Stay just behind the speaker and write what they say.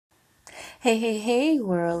Hey, hey, hey,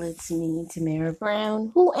 world, it's me, Tamara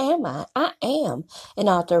Brown. Who am I? I am an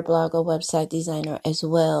author, blogger, website designer, as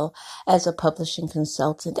well as a publishing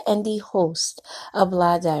consultant and the host of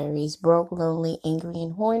Blah Diaries, broke, lonely, angry,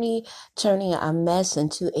 and horny, turning a mess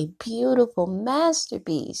into a beautiful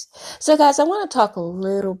masterpiece. So, guys, I want to talk a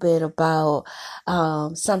little bit about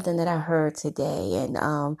something that I heard today, and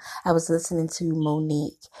I was listening to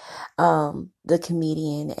Monique, the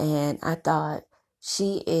comedian, and I thought,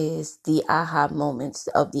 she is the aha moments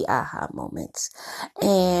of the aha moments.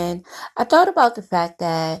 And I thought about the fact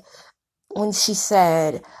that when she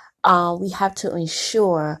said, we have to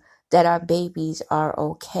ensure that our babies are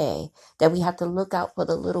okay, that we have to look out for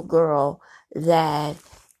the little girl that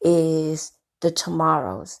is the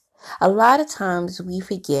tomorrows. A lot of times we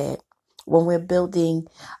forget when we're building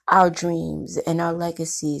our dreams and our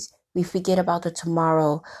legacies, we forget about the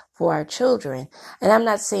tomorrow for our children. And I'm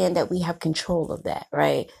not saying that we have control of that,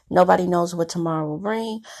 right? Nobody knows what tomorrow will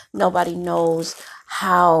bring. Nobody knows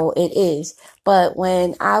how it is. But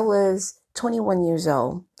when I was 21 years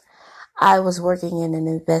old, I was working in an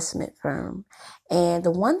investment firm. And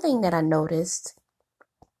the one thing that I noticed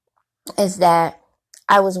is that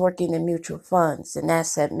I was working in mutual funds and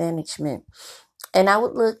asset management. And I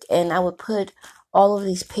would look and I would put all of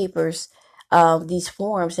these papers, these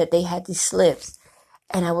forms that they had, these slips.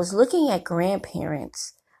 And I was looking at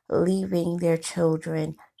grandparents leaving their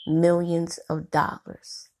children millions of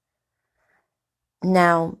dollars.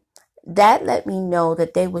 Now, that let me know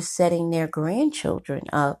that they were setting their grandchildren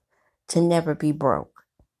up to never be broke.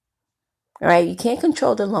 All right, you can't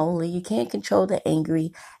control the lonely, you can't control the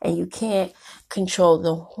angry, and you can't control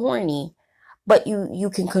the horny, but you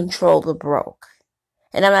can control the broke.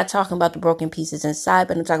 And I'm not talking about the broken pieces inside,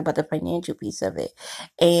 but I'm talking about the financial piece of it.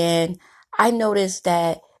 And I noticed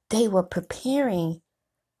that they were preparing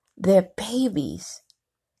their babies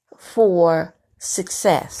for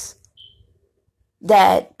success,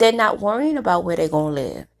 that they're not worrying about where they're going to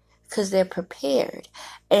live because they're prepared.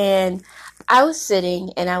 And I was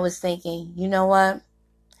sitting and I was thinking, you know what?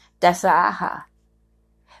 That's a aha.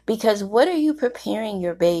 Because what are you preparing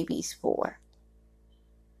your babies for?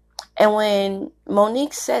 And when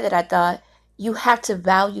Monique said it, I thought, you have to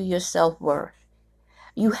value your self-worth.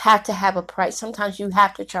 You have to have a price. Sometimes you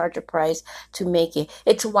have to charge a price to make it.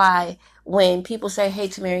 It's why when people say, hey,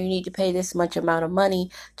 Tamara, you need to pay this much amount of money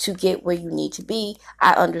to get where you need to be,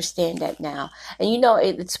 I understand that now. And you know,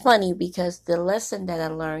 it's funny because the lesson that I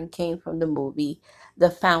learned came from the movie The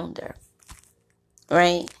Founder,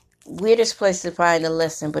 right? Weirdest place to find a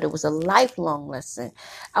lesson, but it was a lifelong lesson.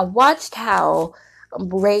 I watched how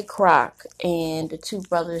Ray Kroc and the two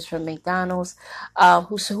brothers from McDonald's,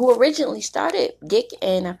 who originally started, Dick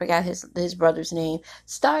and I forgot his brother's name,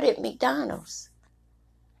 started McDonald's.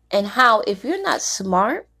 And how if you're not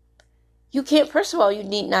smart, you can't. First of all, you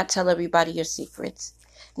need not tell everybody your secrets.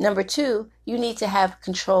 Number two, you need to have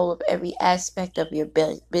control of every aspect of your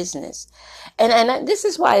business. And this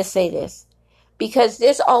is why I say this, because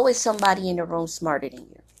there's always somebody in the room smarter than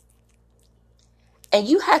you. And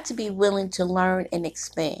you have to be willing to learn and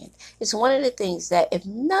expand. It's one of the things that, if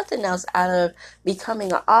nothing else, out of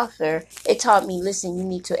becoming an author, it taught me, listen, you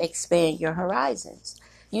need to expand your horizons.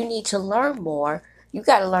 You need to learn more. You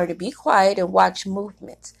got to learn to be quiet and watch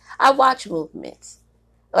movements. I watch movements.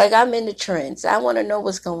 Like, I'm in the trends. I want to know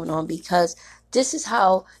what's going on, because this is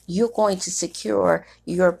how you're going to secure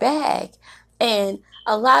your bag. And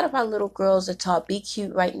a lot of our little girls are taught, be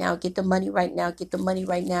cute right now, get the money right now, get the money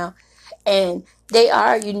right now. And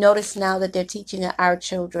you notice now that they're teaching our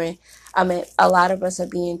children. I mean, a lot of us are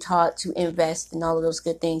being taught to invest and all of those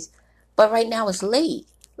good things. But right now it's late.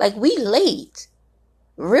 Like, we late.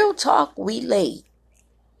 Real talk, we late.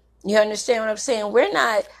 You understand what I'm saying?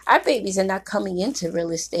 Our babies are not coming into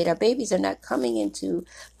real estate. Our babies are not coming into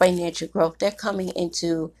financial growth. They're coming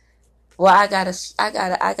into, well, I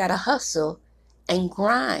gotta hustle and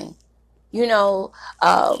grind. You know,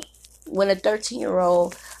 when a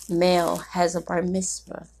 13-year-old male has a bar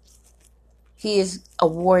mitzvah, he is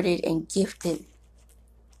awarded and gifted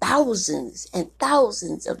thousands and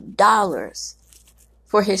thousands of dollars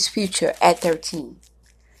for his future at 13.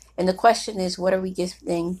 And the question is, what are we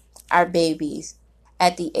gifting our babies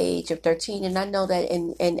at the age of 13? And I know that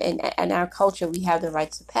in our culture, we have the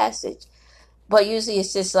rites of passage. But usually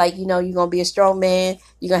it's just like, you're going to be a strong man,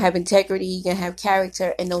 you're going to have integrity, you're going to have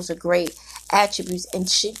character, and those are great attributes and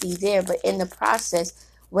should be there. But in the process,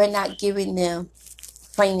 we're not giving them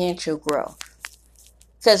financial growth.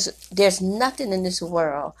 Because there's nothing in this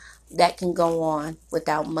world that can go on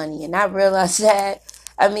without money. And I realize that.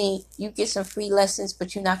 I mean, you get some free lessons,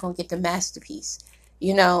 but you're not going to get the masterpiece.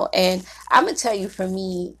 And I'm going to tell you, for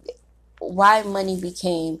me, why money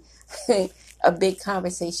became a big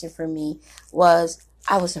conversation for me was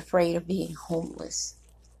I was afraid of being homeless.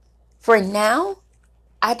 For now,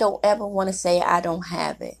 I don't ever want to say I don't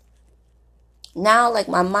have it. Now, like,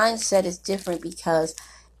 my mindset is different because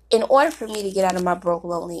in order for me to get out of my broke,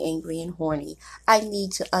 lonely, angry, and horny, I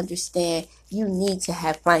need to understand you need to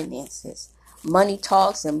have finances. Money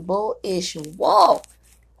talks and bullish walk.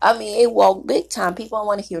 I mean, it walk big time. People don't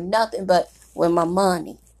want to hear nothing but with my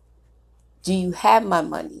money. Do you have my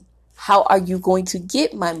money? How are you going to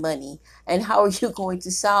get my money? And how are you going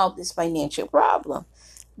to solve this financial problem?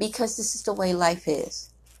 Because this is the way life is.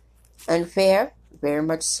 Unfair? Very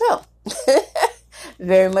much so.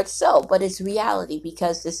 Very much so. But it's reality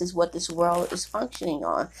because this is what this world is functioning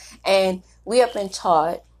on. And we have been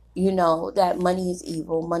taught, that money is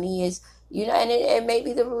evil. Money is, and it may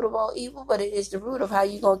be the root of all evil, but it is the root of how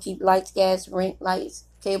you're going to keep lights, gas, rent, lights,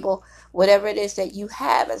 cable, whatever it is that you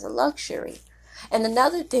have as a luxury. And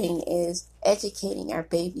another thing is educating our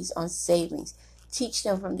babies on savings. Teach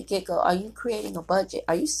them from the get-go. Are you creating a budget?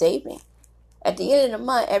 Are you saving? At the end of the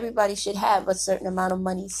month, everybody should have a certain amount of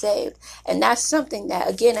money saved. And that's something that,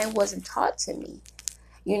 again, it wasn't taught to me,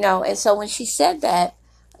 And so when she said that,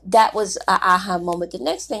 that was an aha moment. The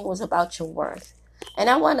next thing was about your worth. And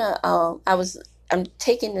I'm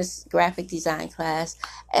taking this graphic design class.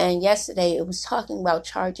 And yesterday it was talking about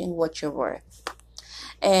charging what you're worth.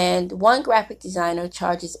 And one graphic designer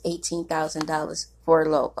charges $18,000 for a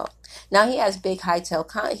logo. Now he has big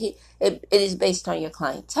it is based on your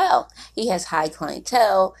clientele. He has high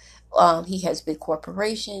clientele. He has big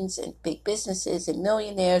corporations and big businesses and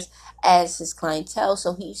millionaires as his clientele.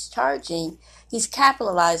 So he's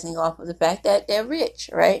capitalizing off of the fact that they're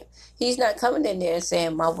rich, right? He's not coming in there and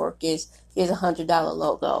saying my work is here's $100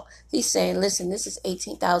 logo. He's saying, listen, this is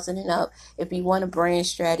 18,000 and up. If you want a brand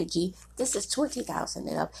strategy, this is 20,000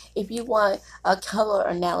 and up. If you want a color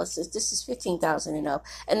analysis, this is 15,000 and up.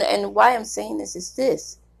 And why I'm saying this is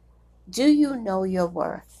this. Do you know your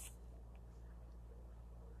worth?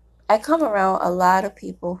 I come around a lot of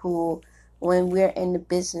people who, when we're in the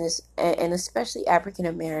business, and especially African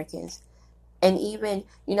Americans, and even,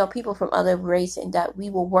 people from other race, and that we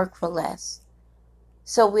will work for less.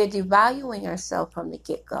 So we're devaluing ourselves from the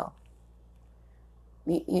get-go.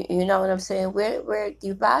 You know what I'm saying? We're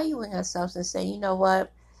devaluing ourselves and saying, you know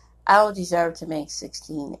what? I don't deserve to make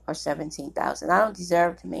 16 or 17,000. I don't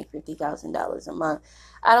deserve to make $50,000 a month.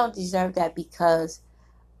 I don't deserve that because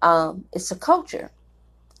it's a culture.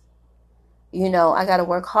 I got to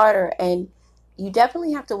work harder, and you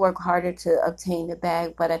definitely have to work harder to obtain the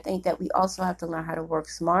bag. But I think that we also have to learn how to work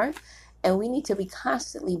smart, and we need to be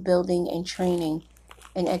constantly building and training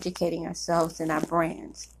and educating ourselves and our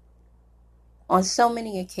brands. On so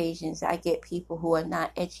many occasions, I get people who are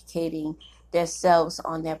not educating themselves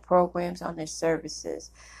on their programs, on their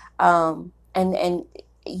services, and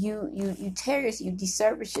you disservice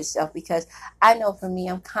yourself, because I know for me,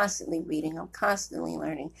 I'm constantly reading, I'm constantly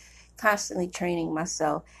learning, constantly training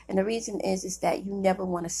myself, and the reason is that you never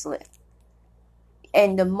want to slip.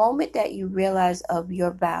 And the moment that you realize of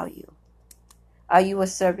your value, are you a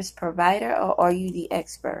service provider or are you the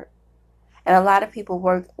expert? And a lot of people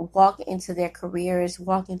walk into their careers,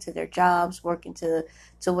 walk into their jobs, work into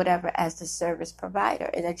whatever as the service provider.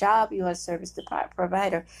 In a job, you are a service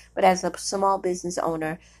provider, but as a small business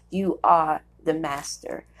owner, you are the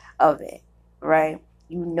master of it, right?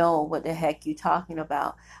 You know what the heck you're talking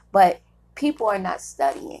about. But people are not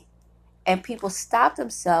studying. And people stop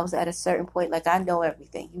themselves at a certain point, like, I know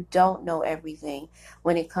everything. You don't know everything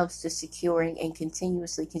when it comes to securing and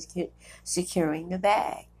continuously securing the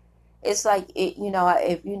bag. It's like, if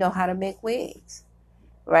you know how to make wigs,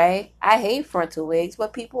 right? I hate frontal wigs,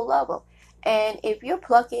 but people love them. And if you're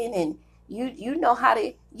plucking and you know how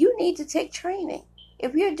to, you need to take training.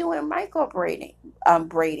 If you're doing micro braiding,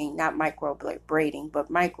 not micro braiding,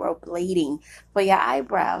 but micro blading for your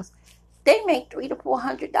eyebrows, they make $300 to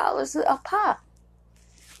 $400 a pop.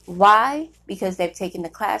 Why? Because they've taken the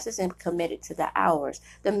classes and committed to the hours.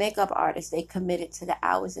 The makeup artists, they committed to the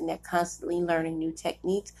hours, and they're constantly learning new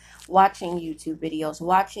techniques, watching YouTube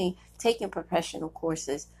videos, taking professional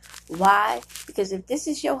courses. Why? Because if this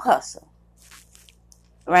is your hustle,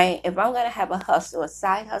 right? If I'm going to have a hustle, a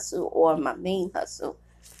side hustle, or my main hustle,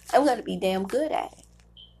 I'm going to be damn good at it.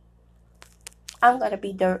 I'm going to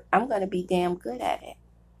be damn good at it.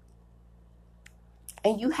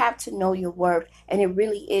 And you have to know your worth. And it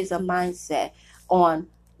really is a mindset on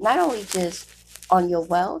not only just on your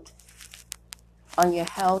wealth, on your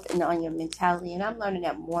health, and on your mentality. And I'm learning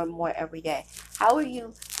that more and more every day. How are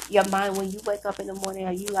you Your mind, when you wake up in the morning,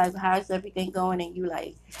 are you like, how's everything going? And you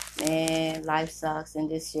like, man, life sucks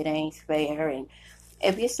and this shit ain't fair. And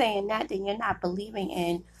if you're saying that, then you're not believing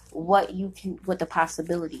in what the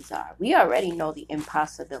possibilities are. We already know the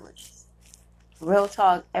impossibilities. Real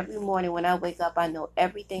talk, every morning when I wake up, I know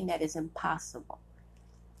everything that is impossible.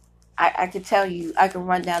 I could tell you, I can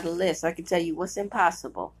run down the list. I can tell you what's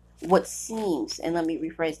impossible, what seems, and let me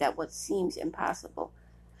rephrase that, what seems impossible.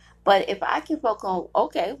 But if I can focus on,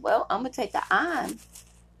 okay, well, I'm going to take the I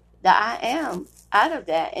am out of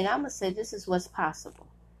that, and I'm going to say this is what's possible.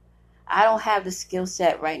 I don't have the skill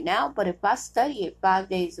set right now, but if I study it 5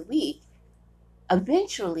 days a week,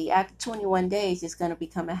 eventually, after 21 days, it's going to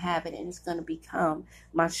become a habit, and it's going to become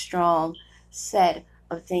my strong set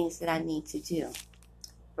of things that I need to do.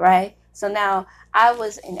 Right? So now I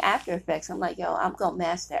was in After Effects. I'm like, yo, I'm going to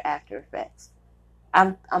master After Effects.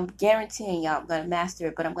 I'm guaranteeing y'all I'm going to master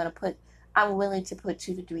it, but I'm willing to put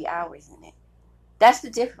 2 to 3 hours in it. That's the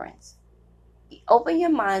difference. Open your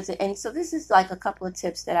minds. And so this is like a couple of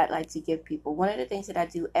tips that I'd like to give people. One of the things that I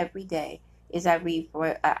do every day is I read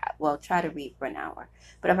try to read for an hour.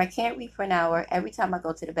 But if I can't read for an hour, every time I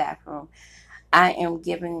go to the bathroom, I am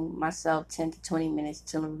giving myself 10 to 20 minutes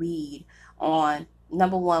to read on,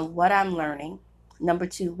 number one, what I'm learning. Number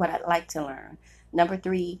two, what I'd like to learn. Number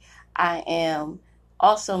three, I am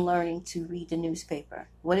also learning to read the newspaper.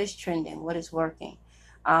 What is trending? What is working?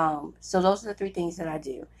 So those are the 3 things that I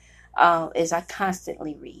do. Is I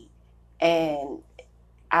constantly read. And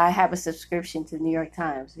I have a subscription to the New York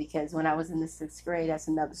Times because when I was in the 6th grade, that's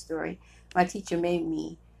another story, my teacher made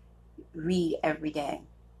me read every day.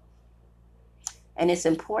 And it's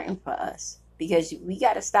important for us because we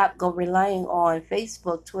got to stop relying on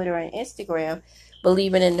Facebook, Twitter, and Instagram,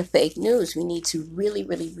 believing in the fake news. We need to really,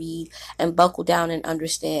 really read and buckle down and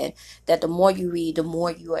understand that the more you read, the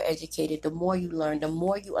more you are educated, the more you learn, the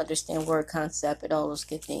more you understand word concept and all those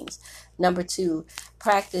good things. Number 2,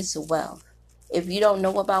 practice wealth. If you don't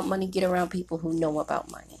know about money, get around people who know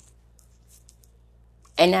about money.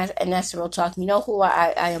 And that's real talk. You know who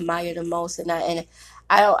I admire the most, and I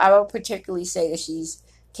don't particularly say that she's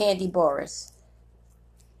Candy Boris.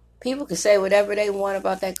 People can say whatever they want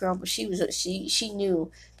about that girl, but she knew that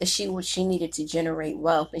she needed to generate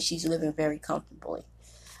wealth, and she's living very comfortably.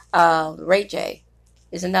 Ray J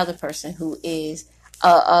is another person who is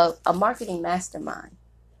a marketing mastermind.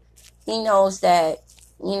 He knows that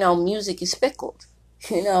music is fickle.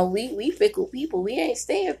 We fickle people. We ain't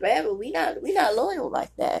staying forever. We not loyal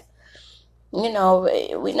like that. We're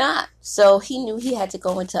not. So he knew he had to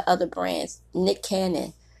go into other brands. Nick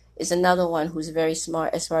Cannon is another one who's very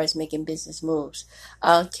smart as far as making business moves.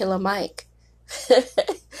 Killer Mike,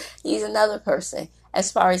 he's another person.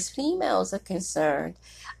 As far as females are concerned,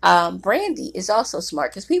 Brandy is also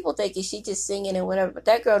smart because people think she just singing and whatever, but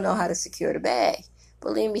that girl know how to secure the bag.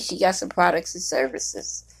 Believe me, she got some products and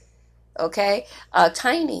services. Okay,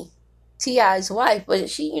 Tiny, T.I.'s wife, but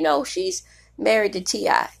she's married to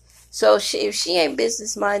T.I. So if she ain't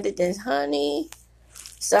business minded, then honey,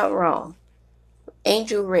 something wrong.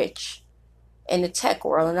 Angel Rich in the tech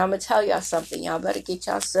world, and I'm gonna tell y'all something. Y'all better get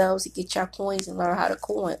your coins and learn how to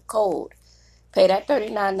code. Pay that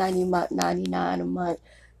 $39.99 a month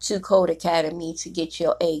to Code Academy to get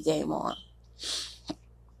your A game on.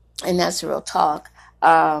 And that's real talk.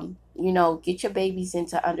 Get your babies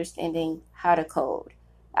into understanding how to code.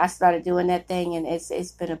 I started doing that thing, and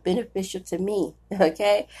it's been beneficial to me.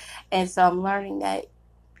 Okay, and so I'm learning that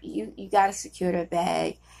you got to secure that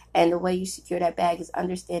bag, and the way you secure that bag is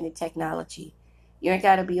understanding technology. You ain't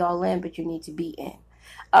got to be all in, but you need to be in.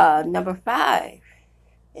 Number 5,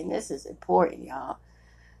 and this is important, y'all.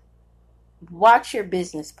 Watch your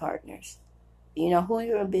business partners. Who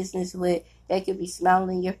you're in business with, they could be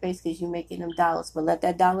smiling in your face because you're making them dollars, but let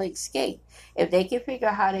that dollar escape. If they can figure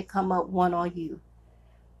out how to come up one on you,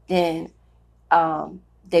 then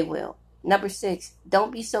they will. Number 6,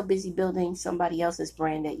 don't be so busy building somebody else's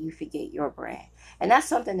brand that you forget your brand. And that's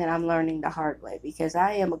something that I'm learning the hard way because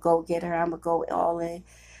I am a go-getter. I'm a go all in.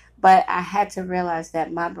 But I had to realize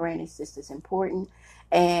that my brand is just as important.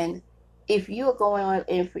 And if you are going on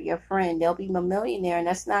in for your friend, they'll be a millionaire, and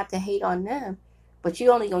that's not to hate on them, but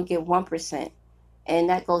you're only going to get 1%. And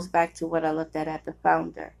that goes back to what I looked at the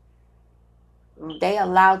founder. They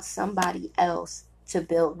allowed somebody else to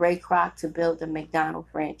build, Ray Kroc, to build the McDonald's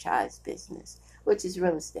franchise business, which is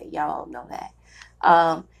real estate. Y'all all know that.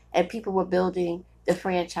 And people were building the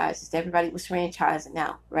franchises. Everybody was franchising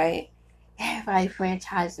out, right? Everybody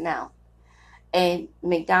franchising out. And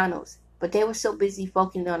McDonald's. But they were so busy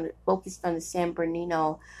focused on the San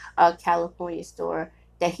Bernardino, California store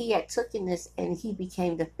that he had taken this and he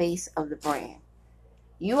became the face of the brand.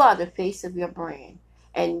 You are the face of your brand.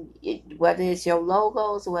 And whether it's your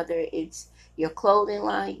logos, whether it's your clothing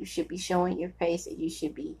line, you should be showing your face and you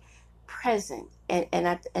should be present. And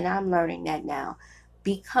I'm learning that now.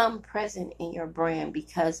 Become present in your brand,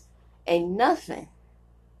 because ain't nothing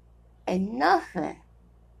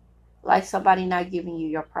like somebody not giving you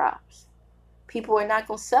your props. People are not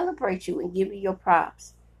going to celebrate you and give you your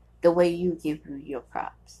props the way you give you your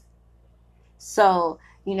props. So,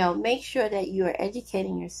 make sure that you are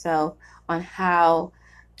educating yourself on how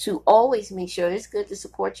to always make sure it's good to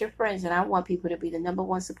support your friends. And I want people to be the number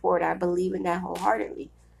one supporter. I believe in that wholeheartedly.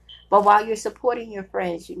 But while you're supporting your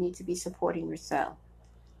friends, you need to be supporting yourself.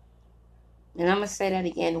 And I'm going to say that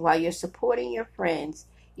again. While you're supporting your friends,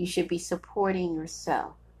 you should be supporting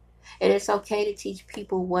yourself. And it's okay to teach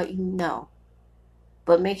people what you know.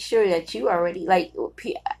 But make sure that you already, like,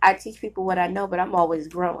 I teach people what I know, but I'm always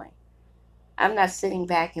growing. I'm not sitting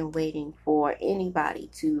back and waiting for anybody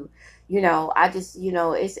to, I just,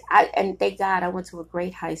 and thank God I went to a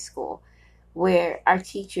great high school where our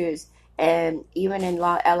teachers, and even in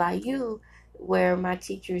LIU, where my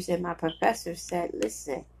teachers and my professors said,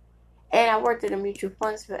 listen, and I worked at a mutual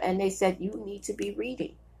funds, and they said, you need to be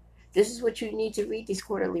reading. This is what you need to read, these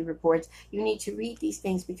quarterly reports. You need to read these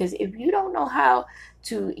things, because if you don't know how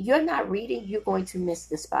to, you're not reading, you're going to miss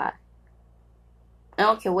the spot. I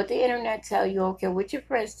don't care what the internet tell you. I don't care what your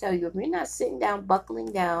friends tell you. If you're not sitting down,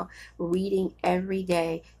 buckling down, reading every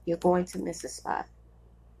day, you're going to miss a spot.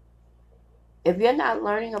 If you're not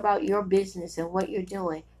learning about your business and what you're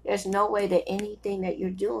doing, there's no way that anything that you're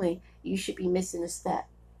doing, you should be missing a step.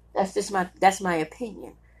 That's my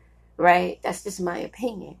opinion, right? That's just my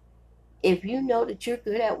opinion. If you know that you're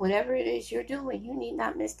good at whatever it is you're doing, you need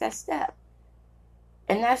not miss that step.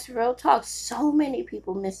 And that's real talk. So many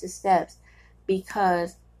people miss the steps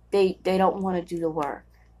because they don't want to do the work.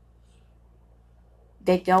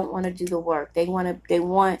 They don't want to do the work. They want to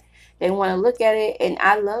look at it. And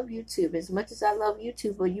I love YouTube as much as I love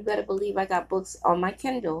YouTube, but you better believe I got books on my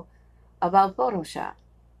Kindle about Photoshop.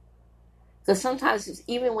 Because sometimes,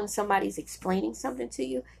 even when somebody's explaining something to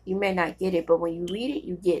you, you may not get it, but when you read it,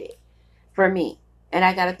 you get it. For me, and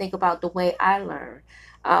I got to think about the way I learn.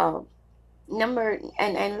 And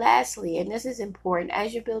lastly, and this is important,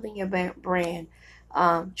 as you're building your brand,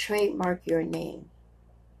 trademark your name.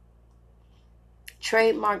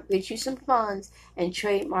 Get you some funds and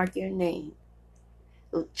trademark your name.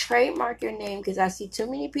 Trademark your name, because I see too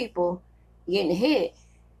many people getting hit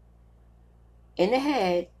in the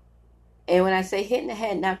head. And when I say hit in the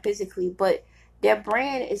head, not physically, but their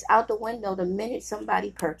brand is out the window the minute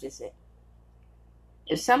somebody purchases it.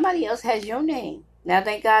 If somebody else has your name, now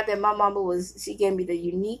thank God that my mama she gave me the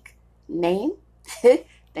unique name.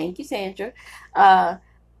 Thank you, Sandra.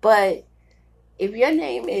 But if your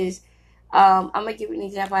name is, I'm going to give you an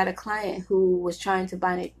example. I had a client who was trying to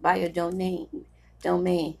buy a domain,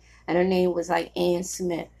 and her name was like Ann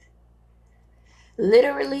Smith.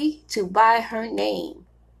 Literally, to buy her name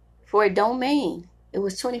for a domain, it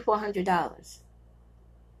was $2,400.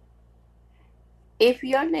 If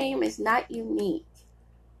your name is not unique,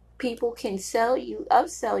 people can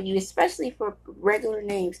upsell you, especially for regular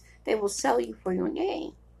names. They will sell you for your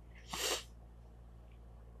name.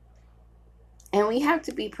 And we have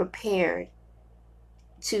to be prepared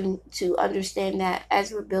to understand that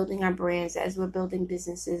as we're building our brands, as we're building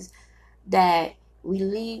businesses, that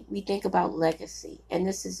we think about legacy. And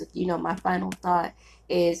this is, my final thought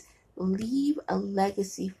is leave a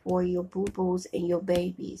legacy for your boo-boos and your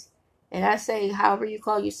babies. And I say, however you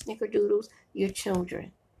call your snickerdoodles, your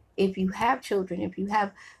children. If you have children, if you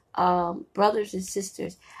have brothers and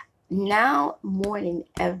sisters, now more than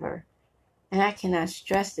ever, and I cannot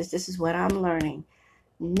stress this is what I'm learning,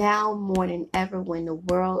 now more than ever, when the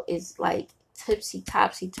world is like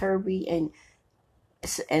topsy-turvy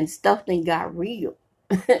and stuff then got real.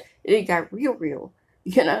 It got real.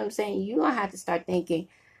 You know what I'm saying? You're going to have to start thinking,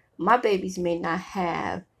 my babies may not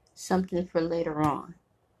have something for later on.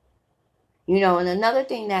 And another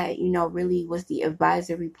thing that, really was the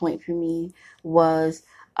advisory point for me was,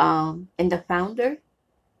 and the founder,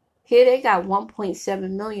 here they got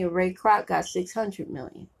 1.7 million. Ray Kroc got 600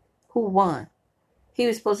 million. Who won? He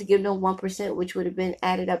was supposed to give them 1%, which would have been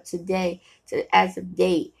added up today as of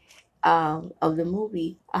date of the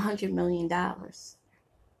movie, $100 million.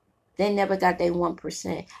 They never got their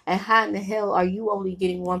 1%. And how in the hell are you only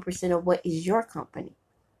getting 1% of what is your company?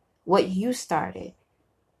 What you started?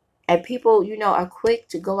 And people, are quick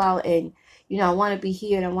to go out and, I want to be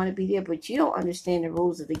here and I want to be there, but you don't understand the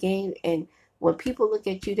rules of the game. And when people look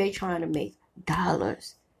at you, they trying to make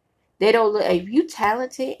dollars. They don't look, if you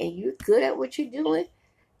talented and you're good at what you're doing,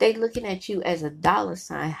 They looking at you as a dollar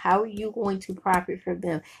sign. How are you going to profit from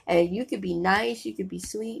them? And you could be nice, you could be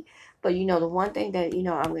sweet, but the one thing that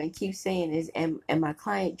I'm going to keep saying is, and my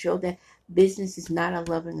client Joe, that business is not a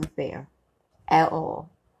loving affair at all.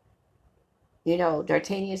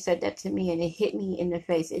 D'Artagnan said that to me, and it hit me in the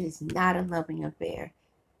face. It is not a loving affair.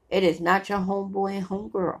 It is not your homeboy and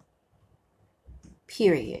homegirl.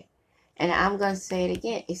 Period. And I'm going to say it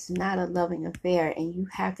again. It's not a loving affair, and you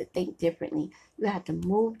have to think differently. You have to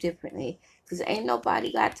move differently, because ain't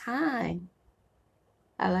nobody got time.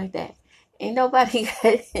 I like that. Ain't nobody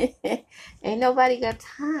got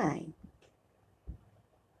time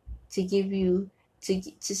to give you,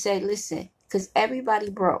 to say, listen, because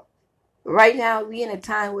everybody broke. Right now, we in a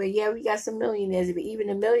time where, yeah, we got some millionaires, but even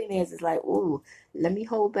the millionaires is like, ooh, let me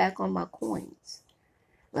hold back on my coins.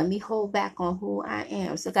 Let me hold back on who I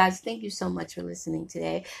am. So, guys, thank you so much for listening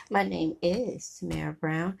today. My name is Tamara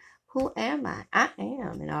Brown. Who am I? I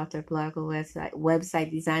am an author, blogger, website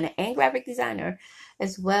designer, and graphic designer,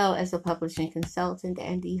 as well as a publishing consultant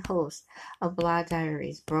and the host of Blog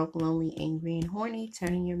Diaries, Broke, Lonely, Angry, and Horny,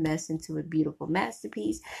 turning your mess into a beautiful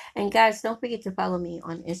masterpiece. And guys, don't forget to follow me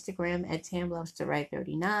on Instagram at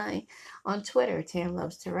TamLovesToWrite39, on Twitter, Tam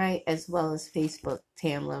Loves to Write, as well as Facebook,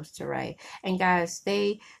 Tam Loves to Write. And guys,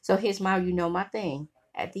 so here's my thing.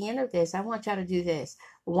 At the end of this, I want y'all to do this.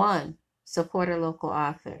 1, support a local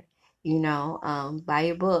author. Buy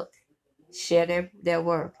a book, share their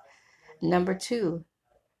work. Number 2,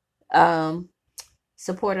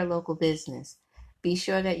 support a local business. Be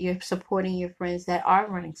sure that you're supporting your friends that are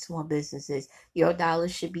running small businesses. Your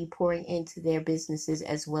dollars should be pouring into their businesses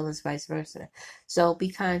as well as vice versa. So be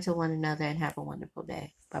kind to one another and have a wonderful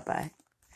day. Bye-bye.